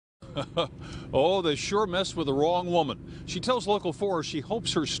Oh, they sure messed with the wrong woman. She tells Local 4 she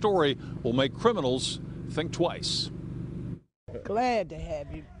hopes her story will make criminals think twice. Glad to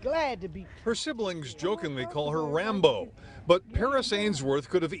have you. Glad to be. Her siblings jokingly call her Rambo, but Paris Ainsworth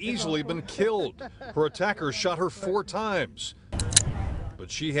could have easily been killed. Her attacker shot her 4 times, but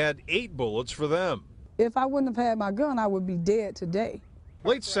she had 8 bullets for them. If I wouldn't have had my gun, I would be dead today.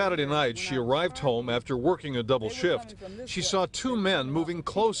 Late Saturday night, she arrived home after working a double shift. She saw 2 men moving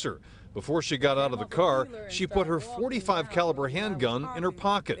closer. Before she got out of the car, she put her .45 caliber handgun in her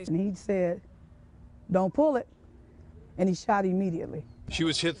pocket. And he said, "Don't pull it," and he shot immediately. She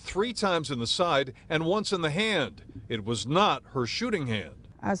was hit 3 times in the side and once in the hand. It was not her shooting hand.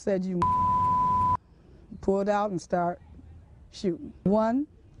 I said, "You pulled out and start shooting." One,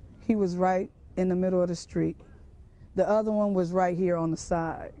 he was right in the middle of the street. The other one was right here on the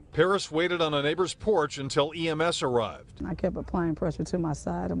side. Paris waited on a neighbor's porch until EMS arrived. I kept applying pressure to my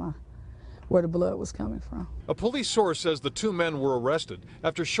side of where the blood was coming from. A police source says the 2 men were arrested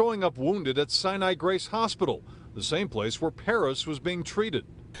after showing up wounded at Sinai Grace Hospital, the same place where Paris was being treated.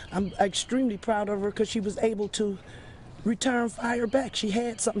 I'm extremely proud of her because she was able to return fire back. She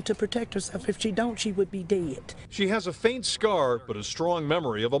had something to protect herself. If she don't, she would be dead. She has a faint scar, but a strong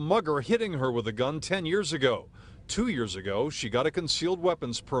memory of a mugger hitting her with a gun 10 years ago. 2 years ago, she got a concealed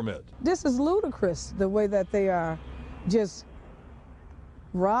weapons permit. This is ludicrous, the way that they are just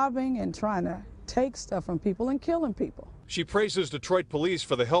robbing and trying to take stuff from people and killing people. She praises Detroit police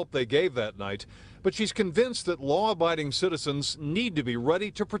for the help they gave that night, but she's convinced that law-abiding citizens need to be ready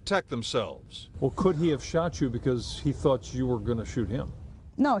to protect themselves. Well, could he have shot you because he thought you were going to shoot him?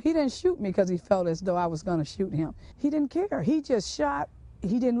 No, he didn't shoot me because he felt as though I was going to shoot him. He didn't care. He just shot.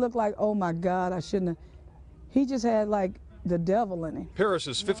 He didn't look like, oh my God, I shouldn't have. He just had like the devil in him. Paris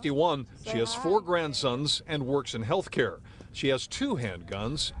is 51. She has 4 grandsons and works in healthcare. She has 2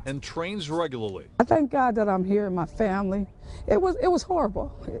 handguns and trains regularly. I thank God that I'm here in my family. It was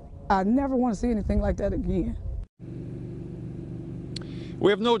horrible. I never want to see anything like that again. We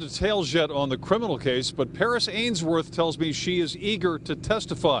have no details yet on the criminal case, but Paris Ainsworth tells me she is eager to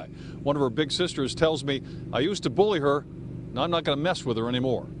testify. One of her big sisters tells me, "I used to bully her. Now I'm not going to mess with her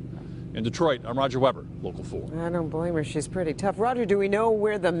anymore." In Detroit, I'm Roger Weber, Local 4. I don't blame her. She's pretty tough. Roger, do we know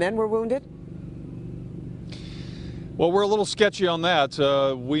where the men were wounded? Well, we're a little sketchy on that.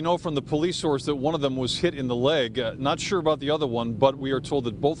 We know from the police source that one of them was hit in the leg. Not sure about the other one, but we are told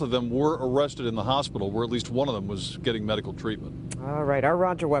that both of them were arrested in the hospital, where at least one of them was getting medical treatment. All right, our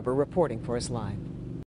Roger Weber reporting for us live.